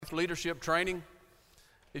enough leadership training.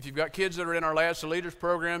 If you've got kids that are in our Lads to Leaders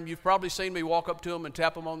program, you've probably seen me walk up to them and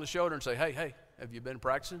tap them on the shoulder and say, hey, have you been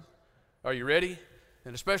practicing? Are you ready?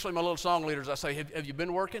 And especially my little song leaders, I say, have you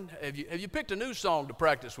been working? Have you picked a new song to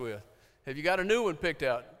practice with? Have you got a new one picked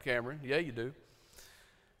out, Cameron? Yeah, you do.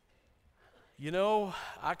 You know,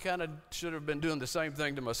 I kind of should have been doing the same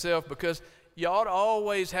thing to myself, because you ought to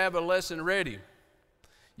always have a lesson ready.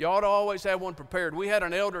 You ought to always have one prepared. We had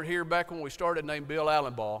an elder here back when we started named Bill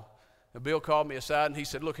Allenbaugh. And Bill called me aside and he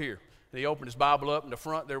said, look here. And he opened his Bible up, and in the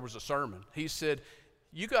front there was a sermon. He said,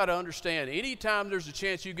 you got to understand, anytime there's a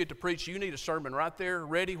chance you get to preach, you need a sermon right there,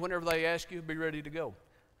 ready. Whenever they ask you, be ready to go.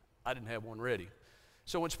 I didn't have one ready.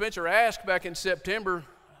 So when Spencer asked back in September,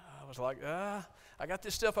 I was like, I got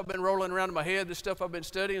this stuff I've been rolling around in my head, this stuff I've been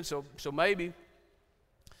studying, so maybe.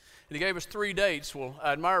 And he gave us 3 dates. Well,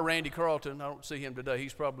 I admire Randy Carlton. I don't see him today.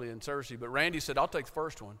 He's probably in Searcy. But Randy said, I'll take the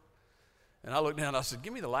first one. And I looked down and I said,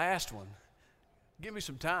 give me the last one. Give me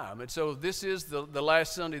some time. And so this is the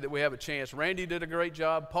last Sunday that we have a chance. Randy did a great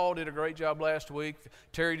job. Paul did a great job last week.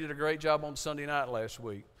 Terry did a great job on Sunday night last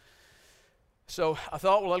week. So I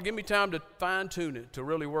thought, well, it'll give me time to fine-tune it, to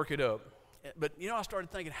really work it up. But, you know, I started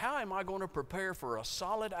thinking, how am I going to prepare for a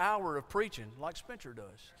solid hour of preaching like Spencer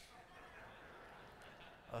does?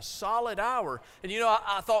 A solid hour. And, you know,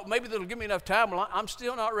 I thought maybe that'll give me enough time. Well, I'm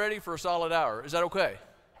still not ready for a solid hour. Is that okay?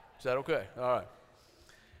 Is that okay? All right.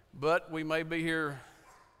 But we may be here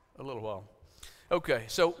a little while. Okay,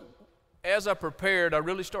 so as I prepared, I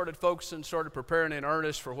really started focusing, started preparing in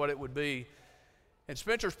earnest for what it would be. And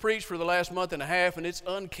Spencer's preached for the last month and a half, and it's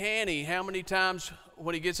uncanny how many times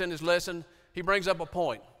when he gets in his lesson, he brings up a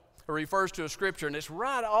point or refers to a scripture, and it's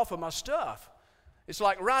right off of my stuff. It's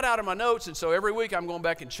like right out of my notes, and so every week I'm going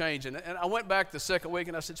back and changing. And I went back the second week,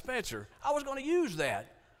 and I said, Spencer, I was going to use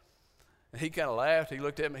that. And he kind of laughed. He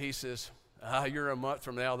looked at me. He says, you're a month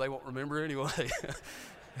from now. They won't remember anyway.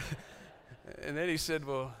 And then he said,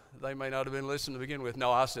 well, they may not have been listening to begin with.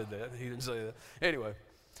 No, I said that. He didn't say that. Anyway.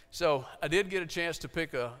 So I did get a chance to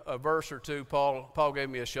pick a verse or two. Paul gave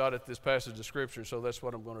me a shot at this passage of Scripture, so that's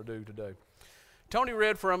what I'm going to do today. Tony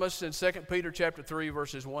read from us in 2 Peter chapter 3,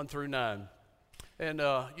 verses 1 through 9. And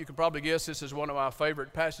you can probably guess this is one of my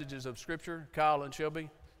favorite passages of Scripture. Kyle and Shelby,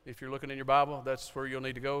 if you're looking in your Bible, that's where you'll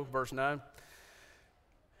need to go, verse 9.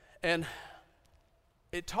 And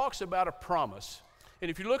it talks about a promise.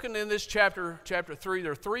 And if you're looking in this chapter 3,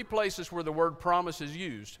 there are 3 places where the word promise is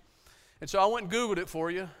used. And so I went and Googled it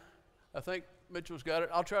for you. I think Mitchell's got it.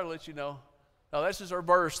 I'll try to let you know. Now, this is our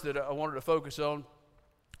verse that I wanted to focus on.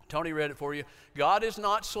 Tony read it for you. God is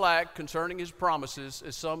not slack concerning his promises,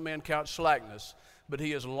 as some men count slackness, but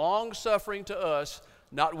he is long-suffering to us,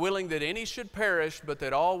 not willing that any should perish, but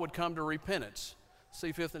that all would come to repentance.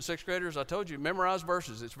 See, 5th and 6th graders, I told you, memorize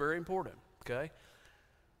verses. It's very important, okay?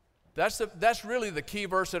 That's really the key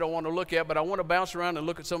verse that I want to look at, but I want to bounce around and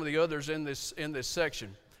look at some of the others in this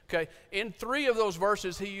section. Okay, in 3 of those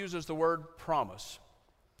verses, he uses the word promise.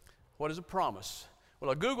 What is a promise?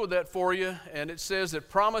 Well, I Googled that for you, and it says that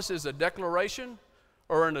promise is a declaration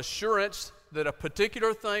or an assurance that a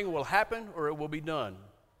particular thing will happen or it will be done.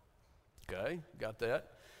 Okay, got that?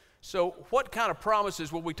 So what kind of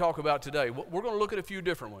promises will we talk about today? We're going to look at a few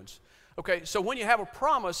different ones. Okay, so when you have a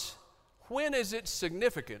promise, when is it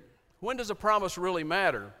significant? When does a promise really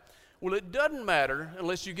matter? Well, it doesn't matter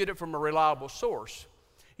unless you get it from a reliable source.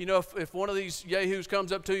 You know, if one of these yahoos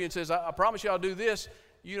comes up to you and says, I promise you I'll do this,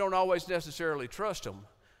 you don't always necessarily trust them.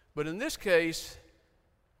 But in this case,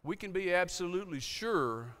 we can be absolutely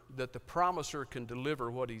sure that the promiser can deliver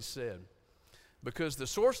what he said, because the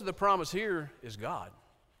source of the promise here is God.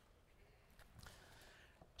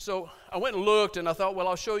 So I went and looked, and I thought, well,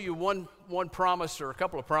 I'll show you one promise or a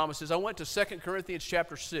couple of promises. I went to 2 Corinthians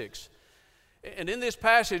chapter 6. And in this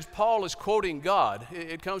passage, Paul is quoting God.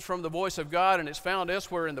 It comes from the voice of God, and it's found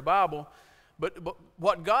elsewhere in the Bible. But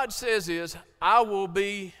what God says is, I will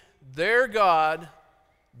be their God,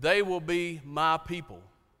 they will be my people.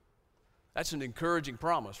 That's an encouraging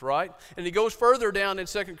promise, right? And he goes further down in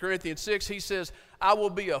 2 Corinthians 6, he says, I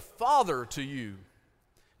will be a father to you.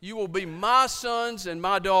 You will be my sons and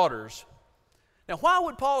my daughters. Now, why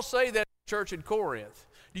would Paul say that to the church in Corinth?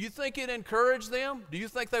 Do you think it encouraged them? Do you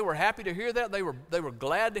think they were happy to hear that? They were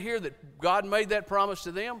glad to hear that God made that promise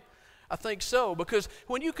to them? I think so, because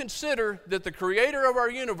when you consider that the creator of our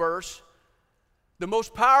universe, the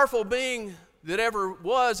most powerful being that ever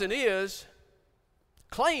was and is,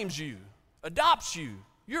 claims you, adopts you,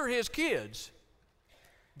 you're his kids.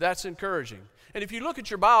 That's encouraging. And if you look at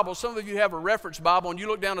your Bible, some of you have a reference Bible, and you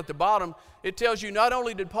look down at the bottom, it tells you not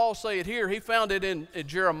only did Paul say it here, he found it in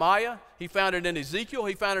Jeremiah, he found it in Ezekiel,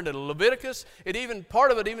 he found it in Leviticus.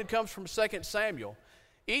 Part of it even comes from 2 Samuel.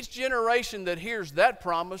 Each generation that hears that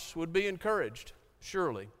promise would be encouraged,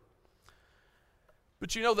 surely.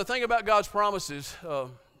 But you know, the thing about God's promises,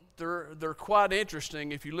 they're quite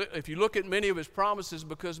interesting if you look at many of his promises,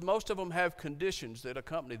 because most of them have conditions that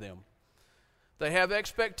accompany them. They have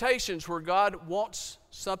expectations where God wants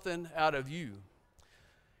something out of you.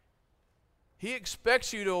 He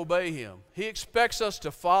expects you to obey him. He expects us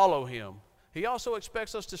to follow him. He also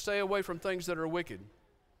expects us to stay away from things that are wicked.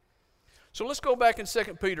 So let's go back in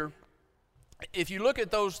 2 Peter. If you look at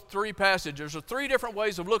those three passages, there's three different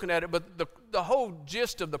ways of looking at it, but the whole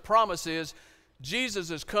gist of the promise is Jesus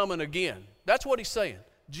is coming again. That's what he's saying.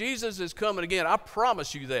 Jesus is coming again. I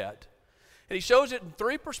promise you that. And he shows it in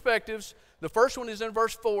three perspectives. The first one is in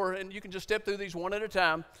verse 4, and you can just step through these one at a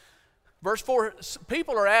time. Verse 4,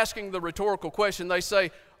 people are asking the rhetorical question. They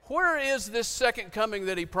say, where is this second coming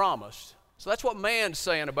that he promised? So that's what man's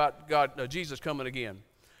saying about Jesus coming again.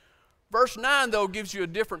 Verse 9, though, gives you a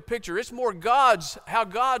different picture. It's more how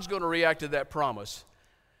God's going to react to that promise.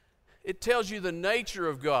 It tells you the nature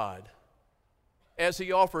of God as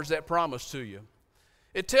he offers that promise to you.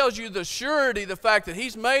 It tells you the surety, the fact that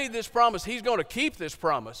he's made this promise, he's going to keep this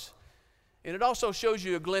promise. And it also shows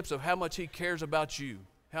you a glimpse of how much he cares about you,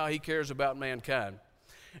 how he cares about mankind.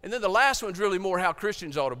 And then the last one's really more how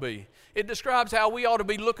Christians ought to be. It describes how we ought to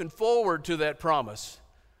be looking forward to that promise,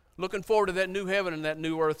 looking forward to that new heaven and that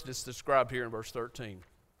new earth that's described here in verse 13.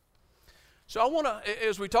 So I want to,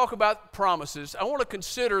 as we talk about promises, I want to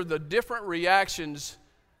consider the different reactions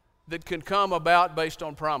that can come about based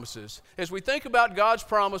on promises. As we think about God's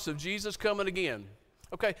promise of Jesus coming again,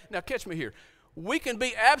 okay, now catch me here. We can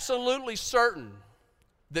be absolutely certain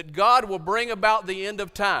that God will bring about the end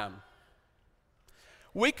of time.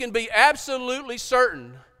 We can be absolutely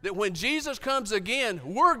certain that when Jesus comes again,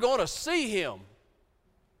 we're going to see him.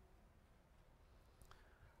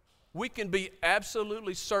 We can be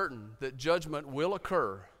absolutely certain that judgment will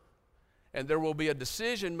occur, and there will be a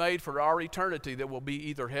decision made for our eternity that will be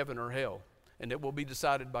either heaven or hell, and it will be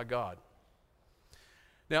decided by God.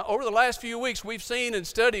 Now, over the last few weeks, we've seen and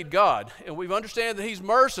studied God, and we've understood that he's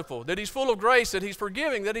merciful, that he's full of grace, that he's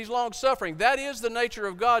forgiving, that he's long-suffering. That is the nature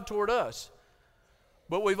of God toward us.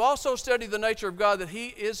 But we've also studied the nature of God, that he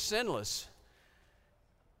is sinless.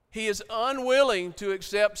 He is unwilling to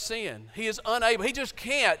accept sin. He is unable. He just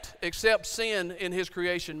can't accept sin in his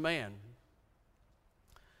creation man.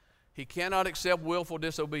 He cannot accept willful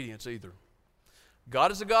disobedience either.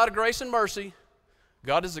 God is a God of grace and mercy.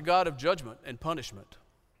 God is a God of judgment and punishment.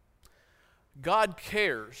 God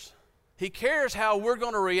cares. He cares how we're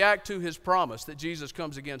going to react to his promise that Jesus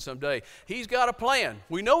comes again someday. He's got a plan.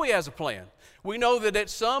 We know he has a plan. We know that at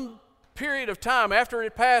some period of time after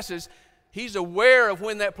it passes, he's aware of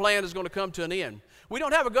when that plan is going to come to an end. We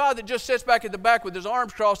don't have a God that just sits back at the back with his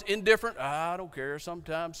arms crossed, indifferent. I don't care,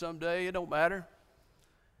 sometime, someday, it don't matter.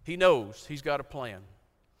 He knows he's got a plan.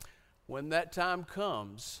 When that time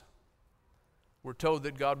comes, we're told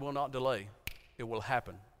that God will not delay. It will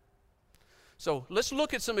happen. So let's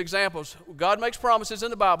look at some examples. God makes promises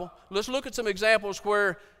in the Bible. Let's look at some examples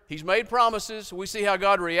where he's made promises. We see how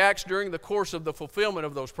God reacts during the course of the fulfillment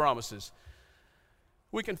of those promises.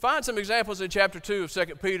 We can find some examples in chapter 2 of 2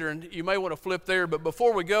 Peter, and you may want to flip there. But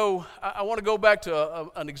before we go, I want to go back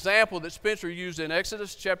to an example that Spencer used in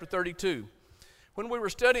Exodus chapter 32. When we were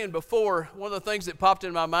studying before, one of the things that popped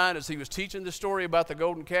in my mind as he was teaching the story about the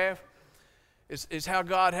golden calf is how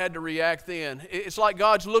God had to react then. It's like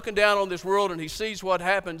God's looking down on this world and he sees what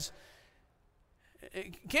happens.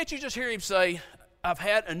 Can't you just hear him say, I've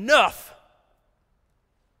had enough.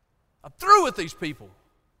 I'm through with these people.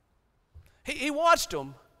 He watched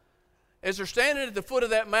them as they're standing at the foot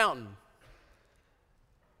of that mountain.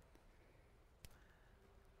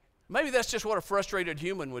 Maybe that's just what a frustrated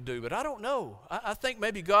human would do, but I don't know. I think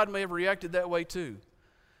maybe God may have reacted that way too.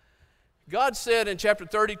 God said in chapter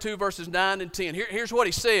 32, verses 9 and 10, here's what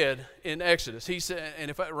he said in Exodus. He said, and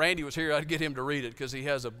if Randy was here, I'd get him to read it because he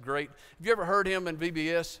has a great, have you ever heard him in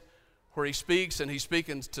VBS where he speaks and he's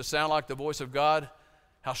speaking to sound like the voice of God?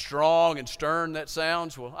 How strong and stern that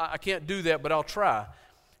sounds. Well, I can't do that, but I'll try.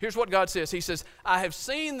 Here's what God says. He says, I have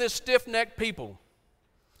seen this stiff-necked people.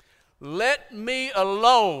 Let me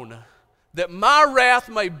alone, that my wrath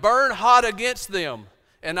may burn hot against them,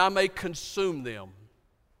 and I may consume them.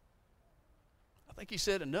 I think he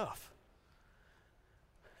said enough.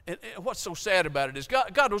 And what's so sad about it is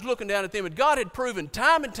God was looking down at them, and God had proven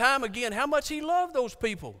time and time again how much he loved those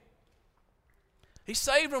people. He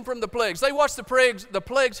saved them from the plagues. They watched the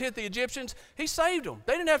plagues hit the Egyptians. He saved them.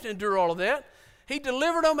 They didn't have to endure all of that. He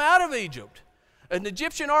delivered them out of Egypt. An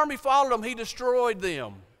Egyptian army followed them. He destroyed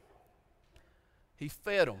them. He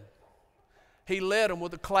fed them. He led them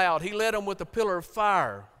with a cloud. He led them with a pillar of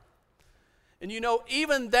fire. And you know,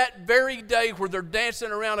 even that very day where they're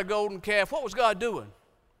dancing around a golden calf, what was God doing?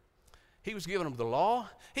 He was giving them the law.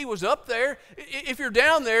 He was up there. If you're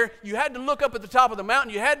down there, you had to look up at the top of the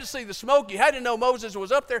mountain. You had to see the smoke. You had to know Moses was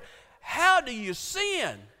up there. How do you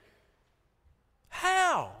sin?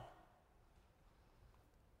 How?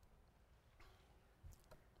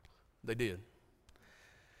 They did.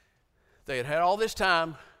 They had all this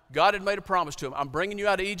time. God had made a promise to them. I'm bringing you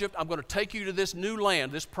out of Egypt. I'm going to take you to this new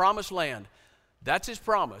land, this promised land. That's His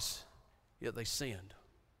promise. Yet they sinned.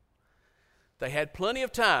 They had plenty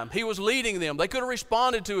of time. He was leading them. They could have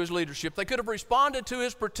responded to His leadership. They could have responded to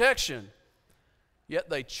His protection.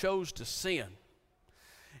 Yet they chose to sin.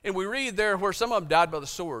 And we read there where some of them died by the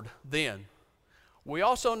sword then. We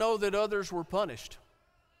also know that others were punished.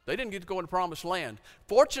 They didn't get to go into the promised land.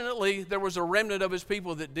 Fortunately, there was a remnant of His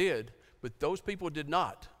people that did, but those people did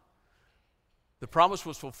not. The promise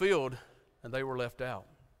was fulfilled, and they were left out.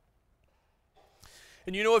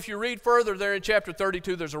 And you know, if you read further there in chapter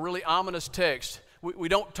 32, there's a really ominous text. We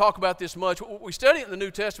don't talk about this much. We study it in the New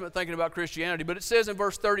Testament thinking about Christianity, but it says in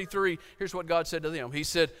verse 33, here's what God said to them. He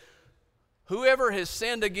said, "Whoever has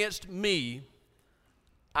sinned against me,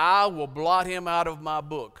 I will blot him out of my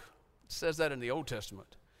book." It says that in the Old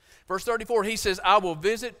Testament. Verse 34, He says, "I will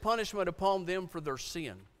visit punishment upon them for their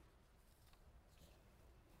sin."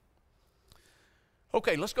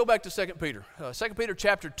 Okay, let's go back to 2 Peter. 2 Peter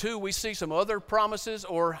chapter 2, we see some other promises,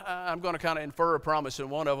 or I'm going to kind of infer a promise in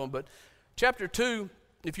one of them. But chapter 2,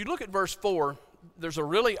 if you look at verse 4, there's a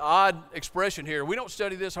really odd expression here. We don't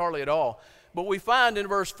study this hardly at all. But we find in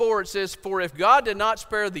verse 4, it says, "For if God did not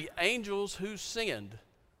spare the angels who sinned,"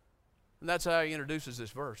 and that's how He introduces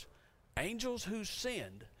this verse. Angels who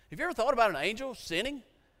sinned. Have you ever thought about an angel sinning?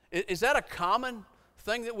 Is that a common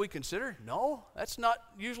thing that we consider? No, that's not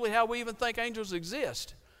usually how we even think angels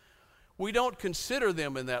exist. We don't consider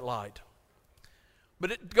them in that light.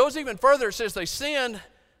 But it goes even further. It says they sinned,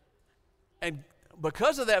 and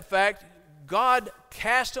because of that fact, God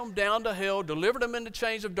cast them down to hell, delivered them into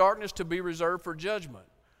chains of darkness to be reserved for judgment.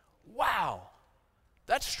 Wow,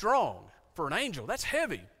 that's strong for an angel. That's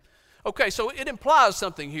heavy. Okay, so it implies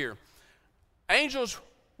something here. Angels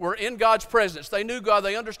were in God's presence. They knew God.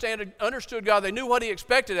 They understood God. They knew what He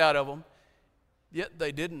expected out of them, yet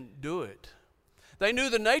they didn't do it. They knew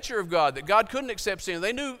the nature of God, that God couldn't accept sin.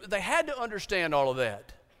 They knew they had to understand all of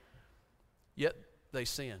that, yet they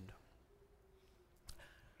sinned.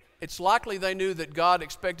 It's likely they knew that God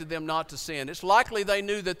expected them not to sin. It's likely they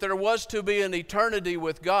knew that there was to be an eternity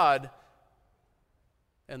with God,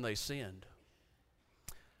 and they sinned.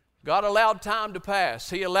 God allowed time to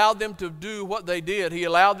pass. He allowed them to do what they did. He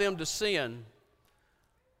allowed them to sin.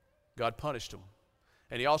 God punished them.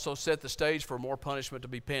 And He also set the stage for more punishment to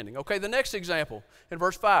be pending. Okay, the next example, in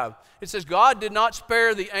verse 5, it says, "God did not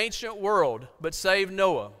spare the ancient world, but saved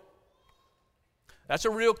Noah." That's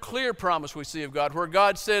a real clear promise we see of God, where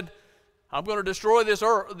God said, "I'm going to destroy this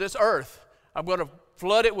earth. I'm going to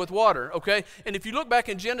flood it with water." Okay, and if you look back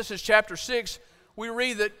in Genesis chapter 6, we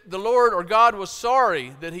read that the Lord, or God, was sorry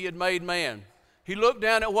that He had made man. He looked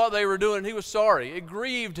down at what they were doing, and He was sorry. It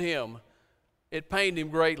grieved Him. It pained Him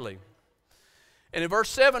greatly. And in verse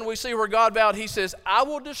 7, we see where God vowed, He says, "I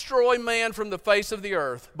will destroy man from the face of the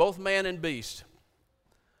earth, both man and beast."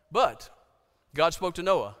 But God spoke to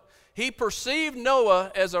Noah. He perceived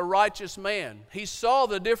Noah as a righteous man. He saw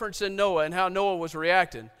the difference in Noah and how Noah was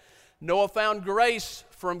reacting. Noah found grace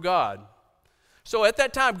from God. So at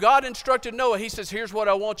that time, God instructed Noah. He says, "Here's what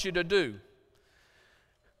I want you to do."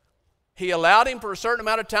 He allowed him for a certain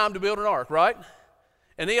amount of time to build an ark, right?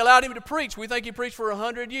 And He allowed him to preach. We think he preached for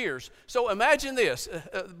 100 years. So imagine this,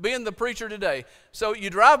 being the preacher today. So you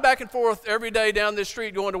drive back and forth every day down this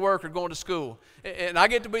street going to work or going to school. And I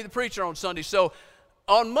get to be the preacher on Sunday. So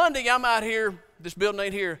on Monday, I'm out here. This building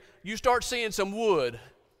ain't here. You start seeing some wood.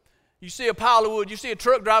 You see a pile of wood, you see a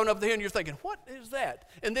truck driving up the hill, and you're thinking, what is that?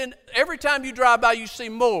 And then every time you drive by, you see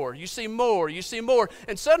more, you see more, you see more.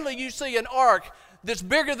 And suddenly you see an ark that's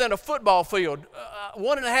bigger than a football field,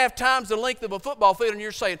 1.5 times the length of a football field, and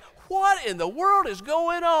you're saying, what in the world is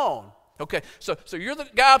going on? Okay, so you're the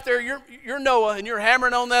guy up there, you're Noah, and you're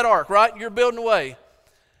hammering on that ark, right? You're building away.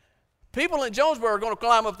 People in Jonesboro are going to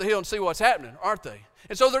climb up the hill and see what's happening, aren't they?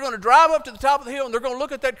 And so they're going to drive up to the top of the hill, and they're going to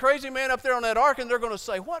look at that crazy man up there on that ark, and they're going to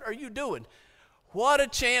say, what are you doing? What a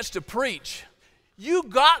chance to preach. You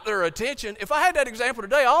got their attention. If I had that example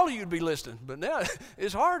today, all of you would be listening. But now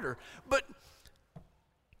it's harder. But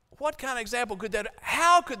what kind of example could that?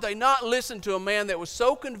 How could they not listen to a man that was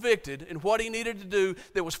so convicted in what he needed to do,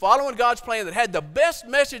 that was following God's plan, that had the best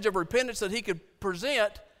message of repentance that he could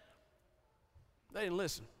present? They didn't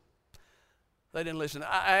listen. They didn't listen.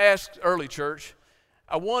 I asked early church,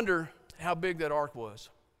 I wonder how big that ark was.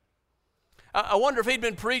 I wonder if he'd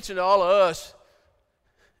been preaching to all of us,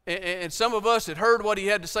 and some of us had heard what he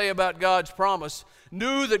had to say about God's promise,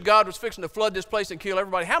 knew that God was fixing to flood this place and kill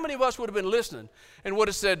everybody. How many of us would have been listening and would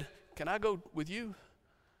have said, can I go with you?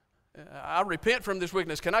 I repent from this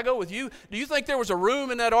wickedness. Can I go with you? Do you think there was a room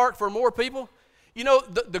in that ark for more people? You know,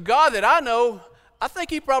 the God that I know, I think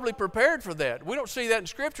he probably prepared for that. We don't see that in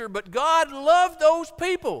Scripture, but God loved those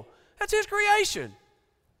people. That's his creation.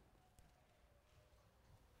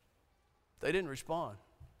 They didn't respond.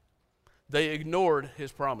 They ignored his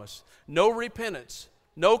promise. No repentance,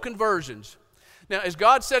 no conversions. Now, as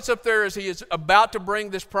God sets up there as he is about to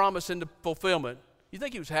bring this promise into fulfillment, you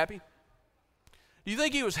think he was happy? Do you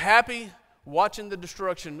think he was happy watching the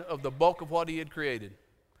destruction of the bulk of what he had created?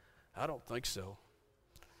 I don't think so.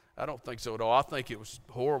 I don't think so at all. I think it was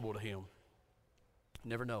horrible to him.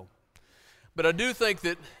 Never know. But I do think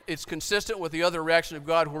that it's consistent with the other reaction of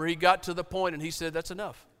God, where he got to the point and he said, that's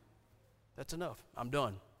enough. That's enough. I'm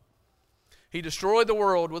done. He destroyed the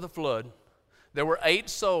world with a flood. There were 8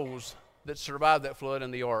 souls that survived that flood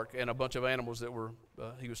in the ark, and a bunch of animals that were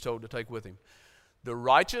he was told to take with him. The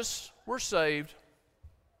righteous were saved.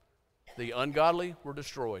 The ungodly were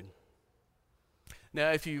destroyed.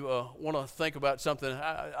 Now, if you want to think about something,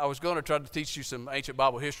 I was going to try to teach you some ancient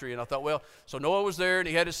Bible history, and I thought, well, so Noah was there, and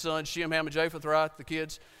he had his sons, Shem, Ham, and Japheth, right, the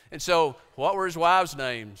kids. And so what were his wives'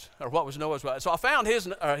 names? Or what was Noah's wife? So I found his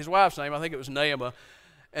wife's name. I think it was Naamah.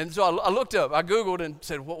 And so I looked up. I Googled and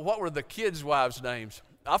said, what were the kids' wives' names?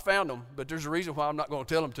 I found them, but there's a reason why I'm not going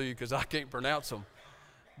to tell them to you, because I can't pronounce them.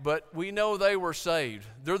 But we know they were saved.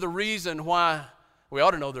 They're the reason why, we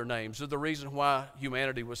ought to know their names. They're the reason why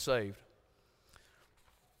humanity was saved.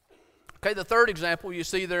 Okay, the third example you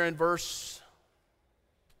see there in verse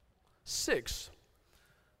 6.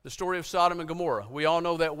 The story of Sodom and Gomorrah. We all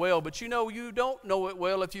know that well, but you know you don't know it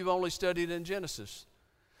well if you've only studied in Genesis.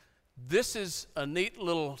 This is a neat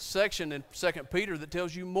little section in 2 Peter that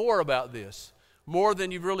tells you more about this, more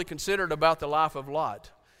than you've really considered about the life of Lot.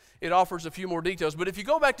 It offers a few more details. But if you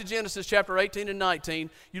go back to Genesis chapter 18 and 19,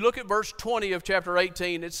 you look at verse 20 of chapter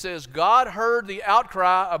 18, it says, God heard the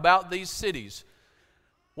outcry about these cities.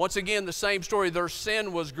 Once again, the same story. Their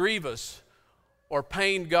sin was grievous or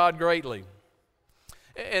pained God greatly.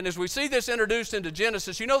 And as we see this introduced into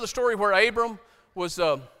Genesis, you know the story where Abram was,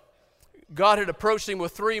 God had approached him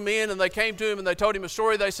with 3 men, and they came to him and they told him a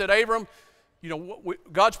story. They said, Abram, you know,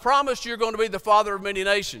 God's promised you're going to be the father of many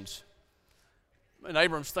nations. And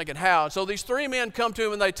Abram's thinking, how? And so these 3 men come to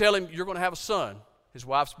him and they tell him, you're going to have a son. His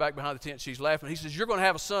wife's back behind the tent. She's laughing. He says, you're going to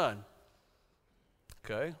have a son.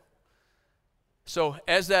 Okay. So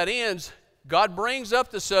as that ends, God brings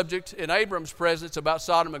up the subject in Abram's presence about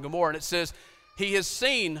Sodom and Gomorrah, and it says he has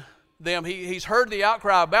seen them. He's heard the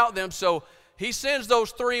outcry about them, so he sends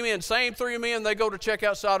those 3 men, same 3 men, they go to check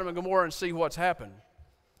out Sodom and Gomorrah and see what's happened.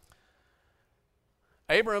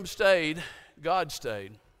 Abram stayed, God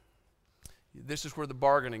stayed. This is where the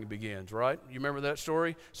bargaining begins, right? You remember that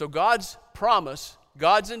story? So God's promise,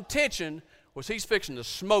 God's intention was he's fixing to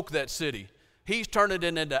smoke that city. He's turning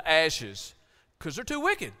it into ashes because they're too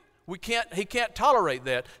wicked. He can't tolerate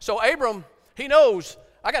that. So Abram, he knows,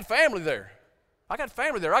 I got family there. I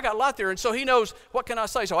got Lot there. And so he knows, what can I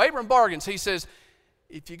say? So Abram bargains. He says,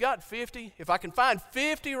 if you got 50, if I can find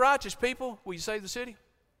 50 righteous people, will you save the city?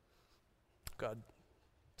 God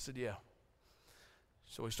said, yeah.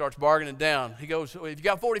 So he starts bargaining down. He goes, well, if you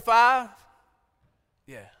got 45?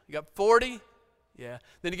 Yeah. You got 40? Yeah.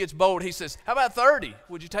 Then he gets bold. He says, how about 30?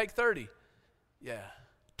 Would you take 30? Yeah.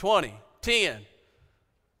 20, 10.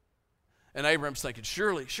 And Abram's thinking,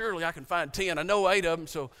 surely I can find 10. I know 8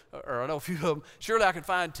 of them, or I know a few of them. Surely I can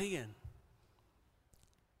find 10.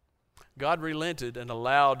 God relented and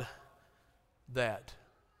allowed that.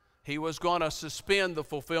 He was going to suspend the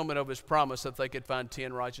fulfillment of his promise that they could find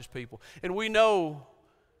 10 righteous people. And we know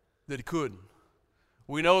that he couldn't.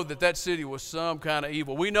 We know that that city was some kind of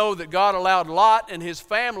evil. We know that God allowed Lot and his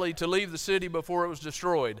family to leave the city before it was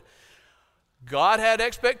destroyed. God had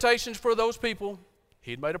expectations for those people.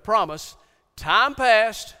 He'd made a promise. Time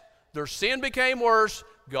passed. Their sin became worse.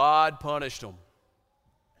 God punished them.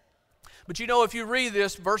 But you know, if you read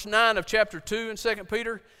this, verse 9 of chapter 2 in 2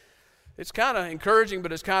 Peter, it's kind of encouraging,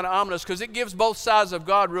 but it's kind of ominous because it gives both sides of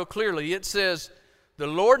God real clearly. It says, The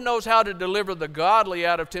Lord knows how to deliver the godly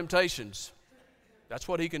out of temptations. That's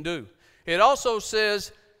what he can do. It also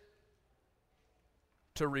says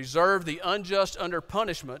to reserve the unjust under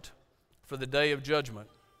punishment for the day of judgment.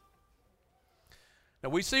 Now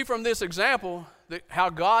we see from this example that how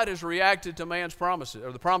God has reacted to man's promises,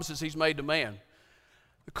 or the promises he's made to man.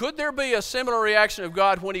 Could there be a similar reaction of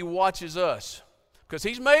God when he watches us? Because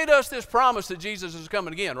he's made us this promise that Jesus is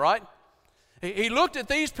coming again, right? He looked at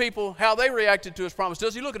these people, how they reacted to his promise.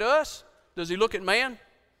 Does he look at us? Does he look at man?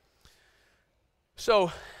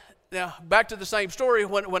 So, now back to the same story.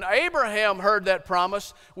 When Abraham heard that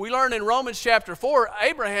promise, we learn in Romans chapter 4,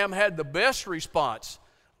 Abraham had the best response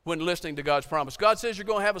when listening to God's promise. God says you're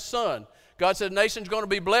going to have a son. God said nation's going to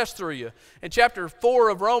be blessed through you. In chapter 4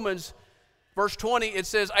 of Romans, verse 20, it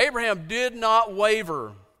says, Abraham did not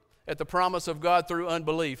waver at the promise of God through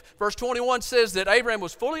unbelief. Verse 21 says that Abraham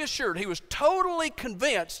was fully assured, he was totally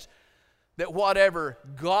convinced that whatever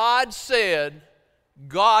God said,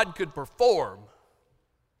 God could perform.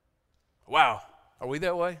 Wow, are we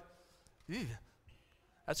that way? Yeah.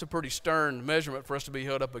 That's a pretty stern measurement for us to be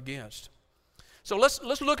held up against. So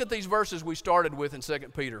let's look at these verses we started with in 2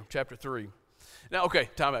 Peter chapter 3. Now, okay,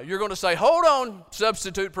 time out. You're going to say, hold on,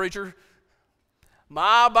 substitute preacher.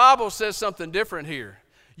 My Bible says something different here.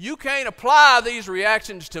 You can't apply these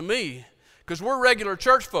reactions to me because we're regular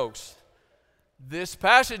church folks. This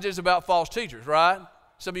passage is about false teachers, right?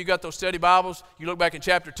 Some of you got those study Bibles. You look back in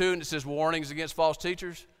chapter 2 and it says warnings against false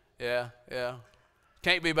teachers. Yeah.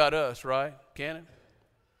 Can't be about us, right? Can it?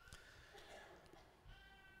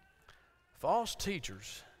 False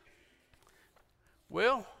teachers.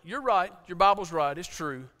 Well, you're right. Your Bible's right. It's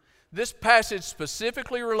true. This passage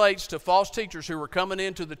specifically relates to false teachers who were coming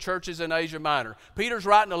into the churches in Asia Minor. Peter's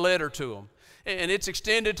writing a letter to them, and it's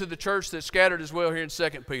extended to the church that's scattered as well here in 2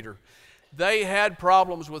 Peter. They had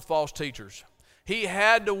problems with false teachers. He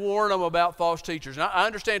had to warn them about false teachers. And I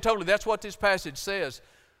understand totally that's what this passage says,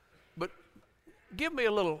 but give me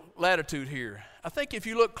a little latitude here. I think if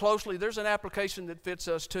you look closely, there's an application that fits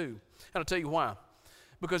us too. And I'll tell you why.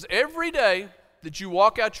 Because every day that you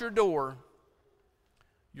walk out your door,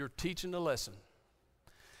 you're teaching a lesson.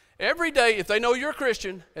 Every day, if they know you're a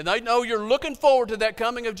Christian and they know you're looking forward to that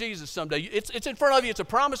coming of Jesus someday, it's in front of you, it's a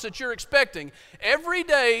promise that you're expecting. Every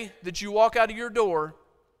day that you walk out of your door,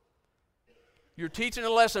 you're teaching a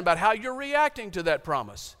lesson about how you're reacting to that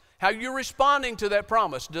promise, how you're responding to that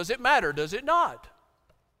promise. Does it matter? Does it not?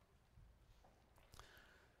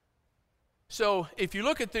 So if you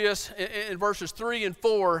look at this in verses 3 and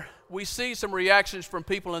 4, we see some reactions from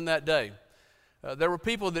people in that day. There were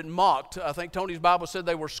people that mocked. I think Tony's Bible said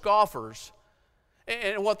they were scoffers.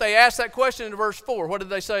 And what they asked that question in verse 4, what did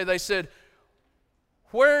they say? They said,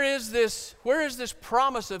 where is this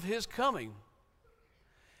promise of his coming?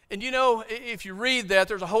 And you know, if you read that,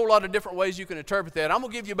 there's a whole lot of different ways you can interpret that. I'm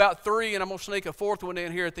going to give you about 3, and I'm going to sneak a 4th one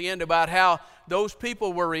in here at the end about how those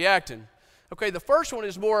people were reacting. Okay, the first one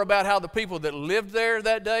is more about how the people that lived there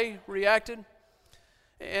that day reacted.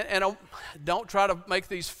 And don't try to make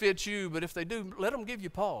these fit you, but if they do, let them give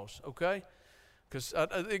you pause, okay? Because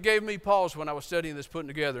it gave me pause when I was studying this, putting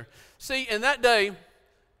together. See, in that day,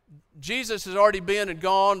 Jesus has already been and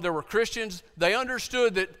gone. There were Christians. They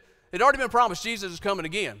understood that it had already been promised Jesus is coming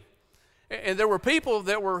again. And there were people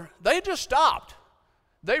that they had just stopped.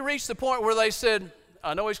 They reached the point where they said,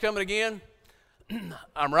 I know he's coming again.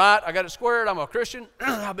 I'm right. I got it squared. I'm a Christian.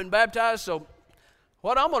 I've been baptized. So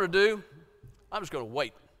what I'm going to do, I'm just going to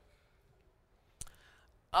wait.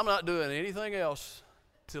 I'm not doing anything else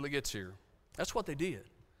till he gets here. That's what they did.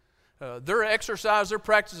 Their exercise, their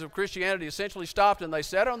practice of Christianity essentially stopped, and they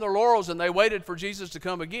sat on their laurels and they waited for Jesus to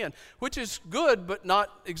come again, which is good, but not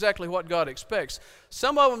exactly what God expects.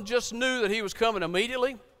 Some of them just knew that he was coming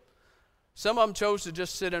immediately. Some of them chose to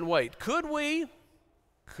just sit and wait. Could we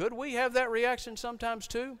have that reaction sometimes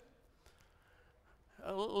too?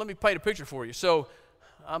 Let me paint a picture for you. So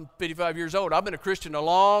I'm 55 years old. I've been a Christian a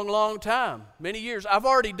long, long time, many years. I've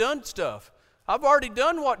already done stuff. I've already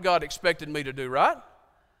done what God expected me to do, right?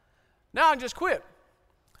 Now I can just quit.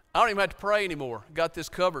 I don't even have to pray anymore. Got this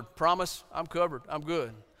covered. Promise, I'm covered. I'm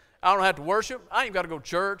good. I don't have to worship. I ain't even got to go to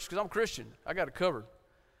church because I'm a Christian. I got it covered.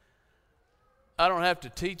 I don't have to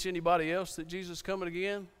teach anybody else that Jesus is coming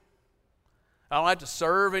again. I don't have to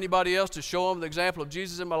serve anybody else to show them the example of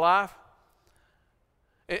Jesus in my life.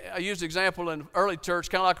 I used the example in early church,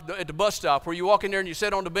 kind of like at the bus stop, where you walk in there and you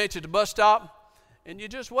sit on the bench at the bus stop, and you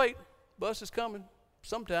just wait. Bus is coming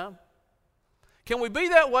sometime. Can we be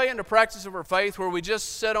that way in the practice of our faith, where we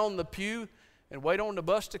just sit on the pew and wait on the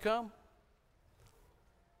bus to come?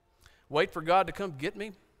 Wait for God to come get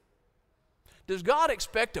me? Does God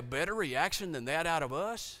expect a better reaction than that out of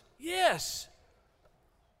us? Yes.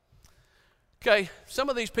 Okay, some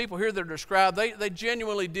of these people here that are described, they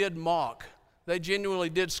genuinely did mock. They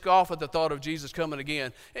genuinely did scoff at the thought of Jesus coming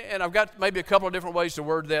again. And I've got maybe a couple of different ways to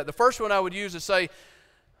word that. The first one I would use is say,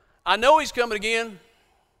 I know he's coming again.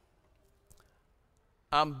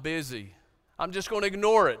 I'm busy. I'm just going to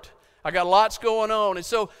ignore it. I got lots going on. And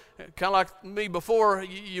so, kind of like me before,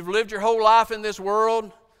 you've lived your whole life in this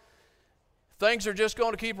world. Things are just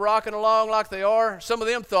going to keep rocking along like they are. Some of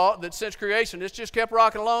them thought that since creation, it's just kept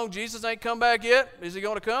rocking along. Jesus ain't come back yet. Is he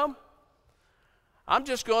going to come? I'm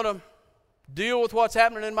just going to deal with what's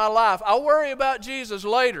happening in my life. I'll worry about Jesus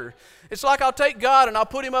later. It's like I'll take God and I'll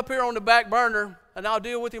put him up here on the back burner and I'll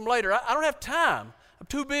deal with him later. I don't have time. I'm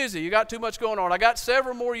too busy. You got too much going on. I got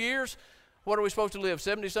several more years. What are we supposed to live?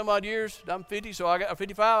 70 some odd years? I'm 50, so I got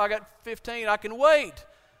 55. I got 15. I can wait.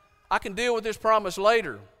 I can deal with this promise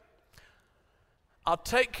later. I'll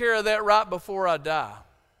take care of that right before I die.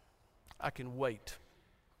 I can wait.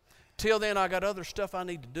 Till then, I got other stuff I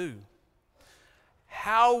need to do.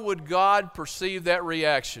 How would God perceive that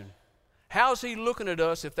reaction? How's he looking at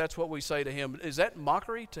us if that's what we say to him? Is that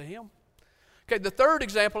mockery to him? Okay, the third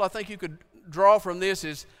example I think you could draw from this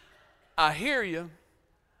is, I hear you.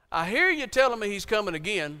 I hear you telling me he's coming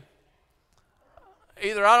again.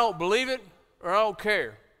 Either I don't believe it or I don't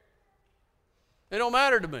care. It don't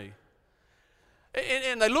matter to me.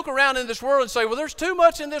 And they look around in this world and say, well, there's too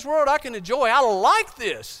much in this world I can enjoy. I like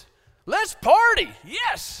this. Let's party.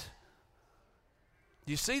 Yes.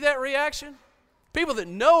 Do you see that reaction? People that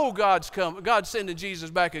know God's sending Jesus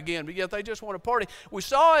back again, but yet they just want to party. We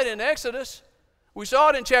saw it in Exodus. We saw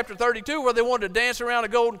it in chapter 32 where they wanted to dance around a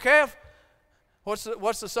golden calf.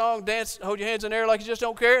 What's the song? Dance, hold your hands in the air like you just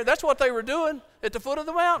don't care. That's what they were doing at the foot of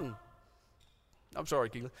the mountain. I'm sorry,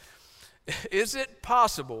 Keelan. Is it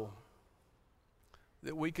possible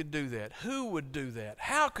that we could do that? Who would do that?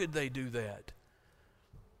 How could they do that?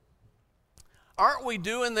 Aren't we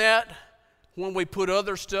doing that when we put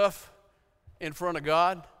other stuff in front of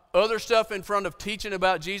God? Other stuff in front of teaching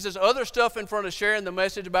about Jesus? Other stuff in front of sharing the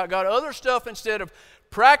message about God? Other stuff instead of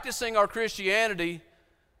practicing our Christianity,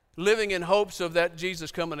 living in hopes of that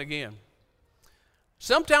Jesus coming again?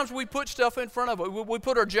 Sometimes we put stuff in front of it. We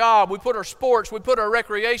put our job, we put our sports, we put our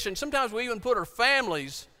recreation. Sometimes we even put our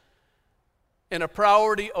families in a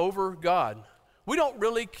priority over God. We don't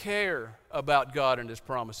really care about God and his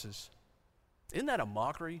promises. Isn't that a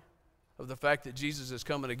mockery of the fact that Jesus is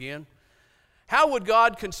coming again? How would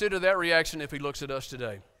God consider that reaction if he looks at us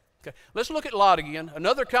today? Okay, let's look at Lot again.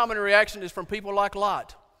 Another common reaction is from people like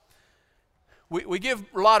Lot. We give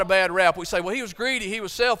Lot a bad rap. We say, well, he was greedy, he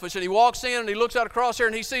was selfish, and he walks in and he looks out across here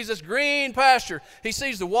and he sees this green pasture. He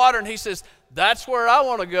sees the water and he says, that's where I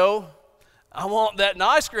want to go. I want that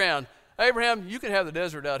nice ground. Abraham, you can have the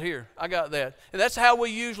desert out here. I got that. And that's how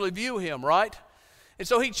we usually view him, right? And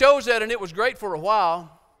so he chose that, and it was great for a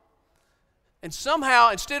while. And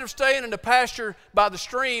somehow, instead of staying in the pasture by the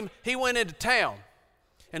stream, he went into town.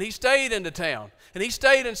 And he stayed into town. And he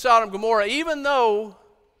stayed in Sodom and Gomorrah, even though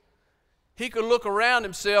he could look around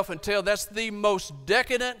himself and tell that's the most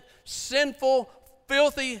decadent, sinful,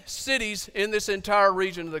 filthy cities in this entire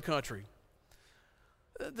region of the country.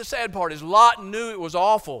 The sad part is Lot knew it was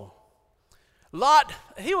awful. Lot,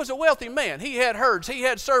 he was a wealthy man. He had herds. He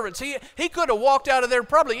had servants. He could have walked out of there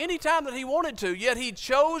probably any time that he wanted to, yet he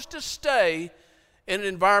chose to stay in an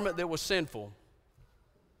environment that was sinful.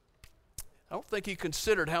 I don't think he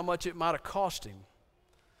considered how much it might have cost him.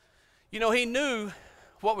 You know, he knew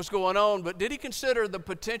what was going on, but did he consider the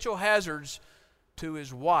potential hazards to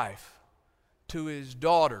his wife, to his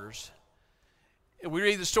daughters? We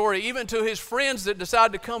read the story, even to his friends that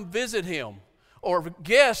decided to come visit him, or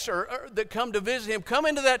guests or that come to visit him, come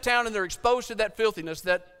into that town and they're exposed to that filthiness,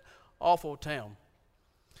 that awful town.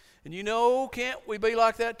 And you know, can't we be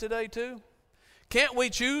like that today too? Can't we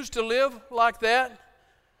choose to live like that?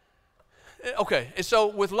 Okay, and so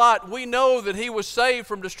with Lot, we know that he was saved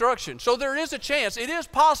from destruction. So there is a chance, it is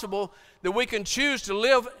possible that we can choose to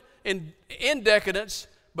live in decadence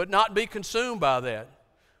but not be consumed by that.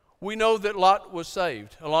 We know that Lot was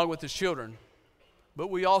saved along with his children, but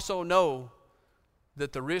we also know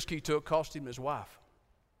that the risk he took cost him his wife.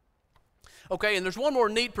 Okay, and there's one more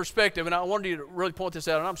neat perspective, and I wanted you to really point this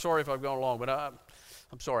out, and I'm sorry if I've gone long, but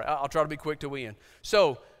I'm sorry. I'll try to be quick till we end.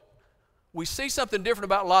 So, we see something different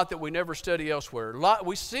about Lot that we never study elsewhere.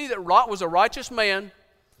 We see that Lot was a righteous man,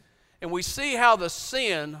 and we see how the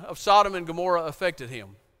sin of Sodom and Gomorrah affected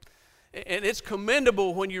him. And it's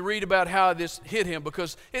commendable when you read about how this hit him,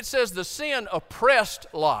 because it says the sin oppressed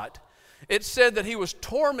Lot. It said that he was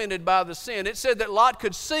tormented by the sin. It said that Lot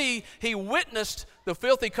could see, he witnessed the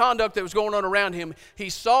filthy conduct that was going on around him. He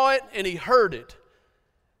saw it and he heard it,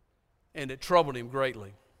 and it troubled him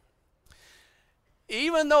greatly.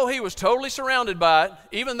 Even though he was totally surrounded by it,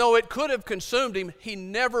 even though it could have consumed him, he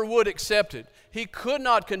never would accept it. He could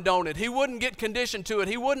not condone it. He wouldn't get conditioned to it.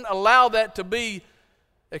 He wouldn't allow that to be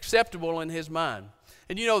acceptable in his mind.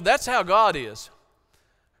 And you know, that's how God is.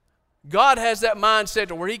 God has that mindset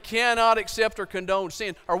to where he cannot accept or condone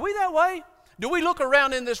sin. Are we that way? Do we look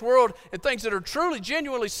around in this world and things that are truly,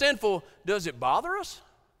 genuinely sinful, does it bother us?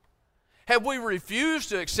 Have we refused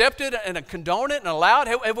to accept it and condone it and allow it?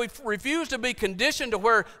 Have we refused to be conditioned to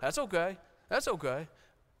where, that's okay, that's okay?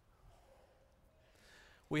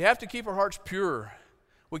 We have to keep our hearts pure.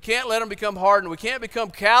 We can't let them become hardened. We can't become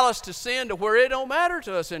callous to sin to where it don't matter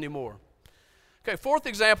to us anymore. Okay, fourth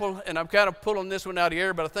example, and I'm kind of pulling this one out of the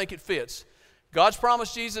air, but I think it fits. God's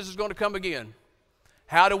promised Jesus is going to come again.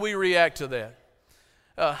 How do we react to that?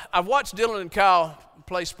 I've watched Dylan and Kyle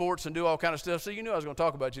play sports and do all kind of stuff, so you knew I was going to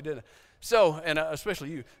talk about you, didn't I? So, and especially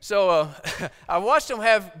you. So I watched them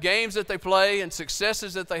have games that they play and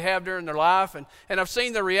successes that they have during their life, and I've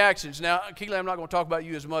seen their reactions. Now, Keely, I'm not going to talk about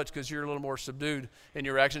you as much because you're a little more subdued in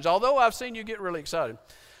your reactions, although I've seen you get really excited.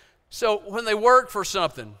 So when they work for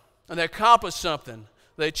something, and they accomplish something,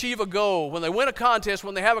 they achieve a goal, when they win a contest,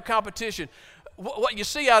 when they have a competition, what you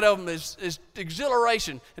see out of them is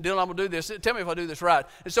exhilaration. And Dylan, I'm going to do this. Tell me if I do this right.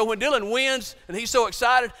 And so when Dylan wins and he's so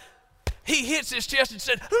excited, he hits his chest and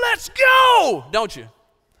said, let's go, don't you?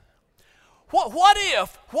 What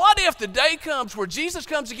if the day comes where Jesus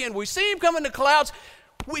comes again, we see him come in the clouds,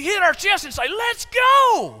 we hit our chest and say, let's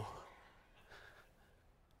go?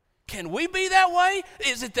 Can we be that way?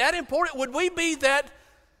 Is it that important? Would we be that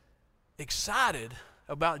excited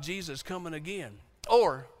about Jesus coming again?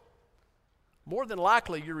 Or, more than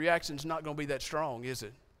likely, your reaction's not going to be that strong, is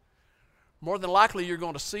it? More than likely, you're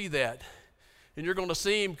going to see that, and you're going to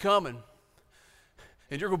see him coming,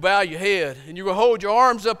 and you're going to bow your head, and you're going to hold your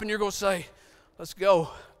arms up, and you're going to say, let's go.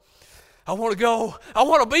 I want to go. I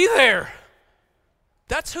want to be there.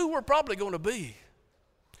 That's who we're probably going to be.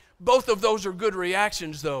 Both of those are good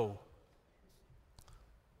reactions, though.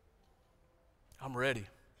 I'm ready.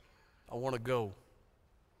 I want to go.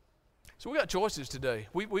 So we got choices today.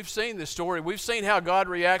 We've seen this story. We've seen how God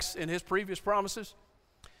reacts in his previous promises.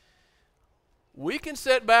 We can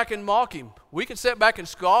sit back and mock him. We can sit back and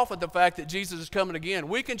scoff at the fact that Jesus is coming again.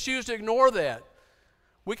 We can choose to ignore that.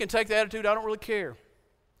 We can take the attitude, I don't really care.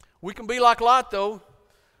 We can be like Lot, though.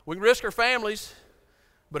 We can risk our families,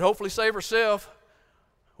 but hopefully save ourselves.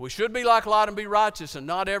 We should be like Lot and be righteous and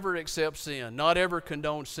not ever accept sin, not ever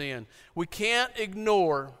condone sin. We can't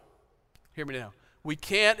ignore, hear me now, we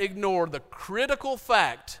can't ignore the critical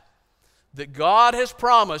fact that God has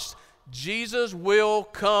promised Jesus will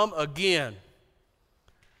come again.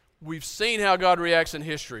 We've seen how God reacts in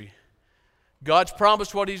history. God's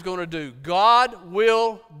promised what he's going to do. God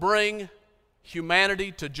will bring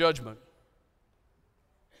humanity to judgment.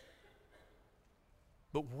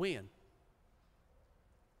 But when?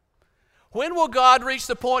 When will God reach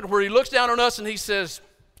the point where he looks down on us and he says,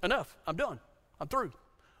 enough, I'm done, I'm through?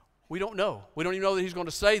 We don't know. We don't even know that he's going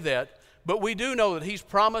to say that, but we do know that he's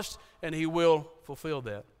promised and he will fulfill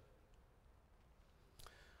that.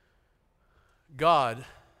 God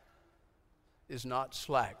is not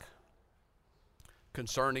slack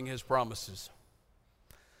concerning his promises.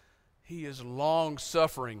 He is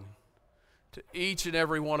long-suffering to each and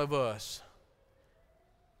every one of us.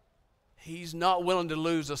 He's not willing to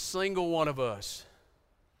lose a single one of us.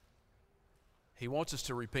 He wants us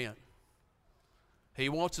to repent. He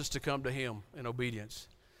wants us to come to him in obedience.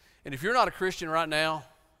 And if you're not a Christian right now,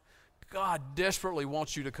 God desperately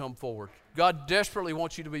wants you to come forward. God desperately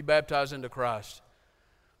wants you to be baptized into Christ.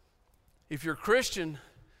 If you're a Christian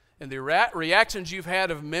and the reactions you've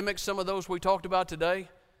had have mimicked some of those we talked about today,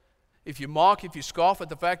 if you mock, if you scoff at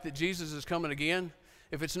the fact that Jesus is coming again,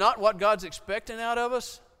 if it's not what God's expecting out of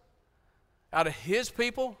us, out of his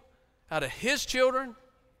people, out of his children,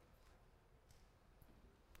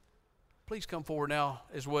 please come forward now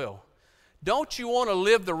as well. Don't you want to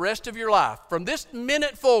live the rest of your life from this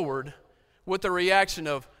minute forward with the reaction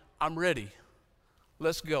of, I'm ready,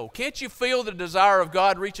 let's go? Can't you feel the desire of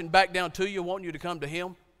God reaching back down to you, wanting you to come to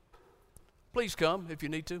him? Please come if you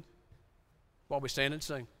need to while we stand and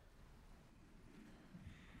sing.